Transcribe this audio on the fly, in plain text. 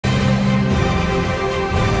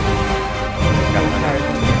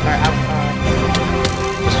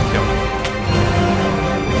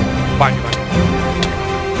Behind you, behind you.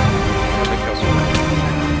 I think kills you.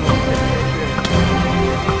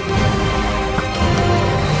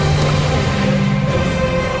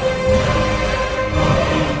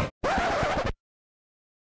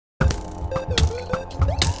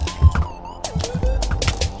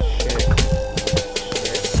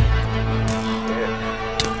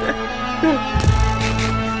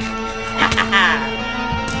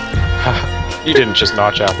 You didn't just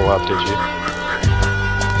notch Apple up, did you?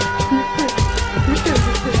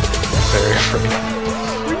 Very afraid.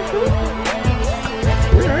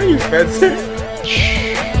 Where are you, Spencer?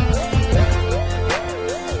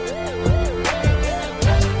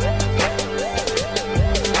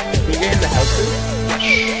 Can you get in the houses?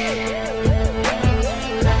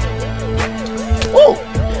 Oh!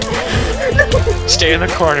 Stay in the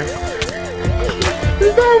corner.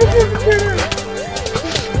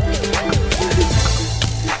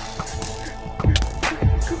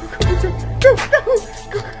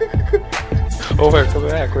 Over, come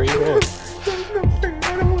back, where are you going?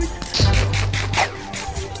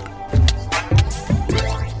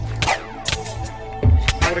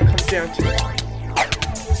 What it comes down to.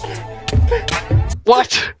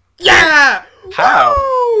 What? Yeah! How?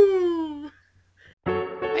 Woo!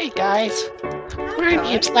 Hey guys, where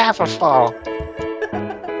needs lava fall?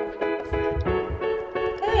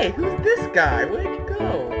 Hey, who's this guy? Where'd you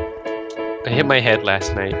go? I hit my head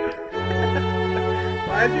last night.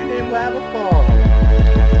 Why is your name Lava Fall?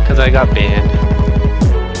 Cause I got banned.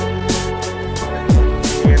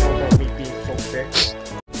 Can't hold on me being so sick.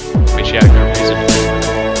 Wish you had a good reason.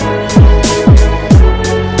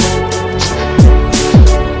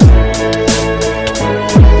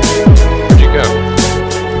 Where'd you go?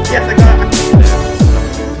 Yes, I got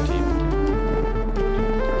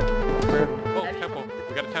Oh, temple.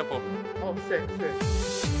 We got a temple. Oh, sick.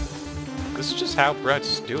 This is just how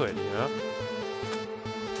Brett's do it, you know?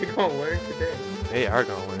 You're gonna learn today. They are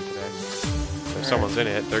gonna learn today. If someone's in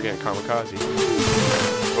it, they're getting kamikaze.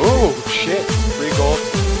 Oh, shit. 3 gold.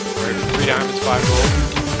 Or 3 diamonds, 5 gold.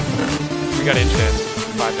 We got enchants.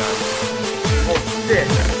 5 diamonds. Oh, shit.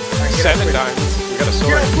 7 diamonds. We got a sword.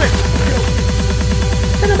 Get up quick.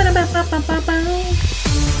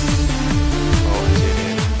 Oh, I see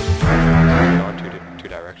it. Going two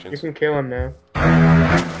directions. You can kill him now.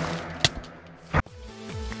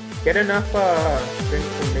 Get enough, strength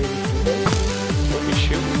for maybe 2 days. What are you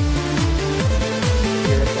shooting?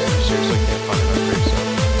 Yeah, that's it. Seriously can't find enough for yourself.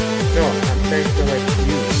 No, I'm saying for like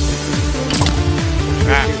you.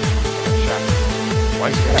 Ah! Shot. Why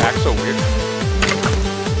is he gonna act so weird?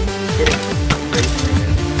 Getting great right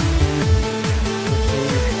now.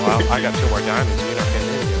 Well, I got 2 more diamonds, you're not getting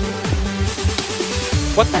any of them.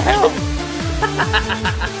 What the hell?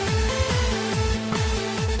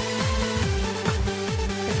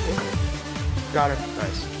 Got him.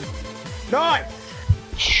 Nice. Nice!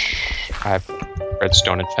 I have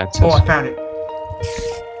redstone and fences. Oh, I found it.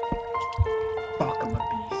 Fuck, I'm a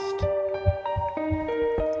beast.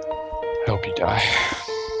 I hope you die.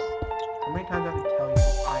 How many times do I have to tell you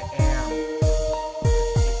I am?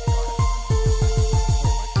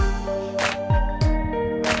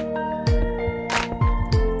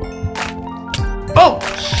 Oh!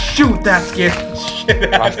 Shoot, that scared the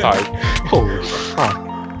shit out I of me. thought, holy fuck.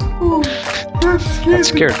 Oh, That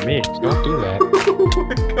scared me. Don't do that. Oh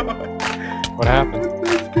my god. What happened?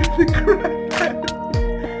 That scared the crap out of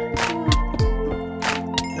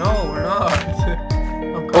me. No, we're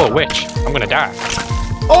not. Oh, a witch. I'm gonna die.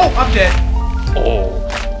 Oh, I'm dead. Oh,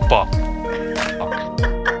 fuck.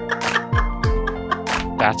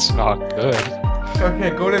 That's not good.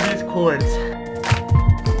 Okay, go to these cords.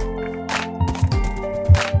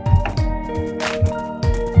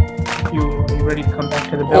 Are you ready to come back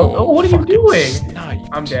to the build? Oh, what are you doing? Nah,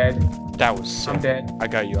 I'm dead. That was sick. I'm dead. I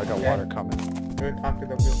got you, I got water coming. I'm gonna talk to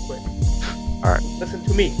them real quick. Alright. Listen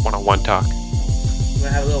to me. One-on-one talk. We're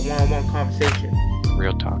gonna have a little one-on-one conversation.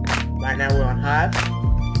 Real talk. Right now we're on Hive,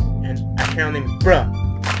 and our channel name is Bruh.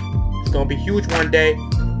 It's gonna be huge one day.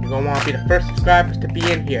 You're gonna wanna be the first subscribers to be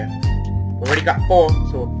in here. We already got 4,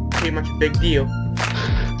 so pretty much a big deal.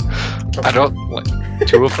 I don't, like,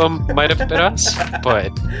 2 of them might have been us,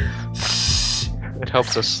 but it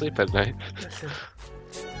helps us sleep at night. Listen,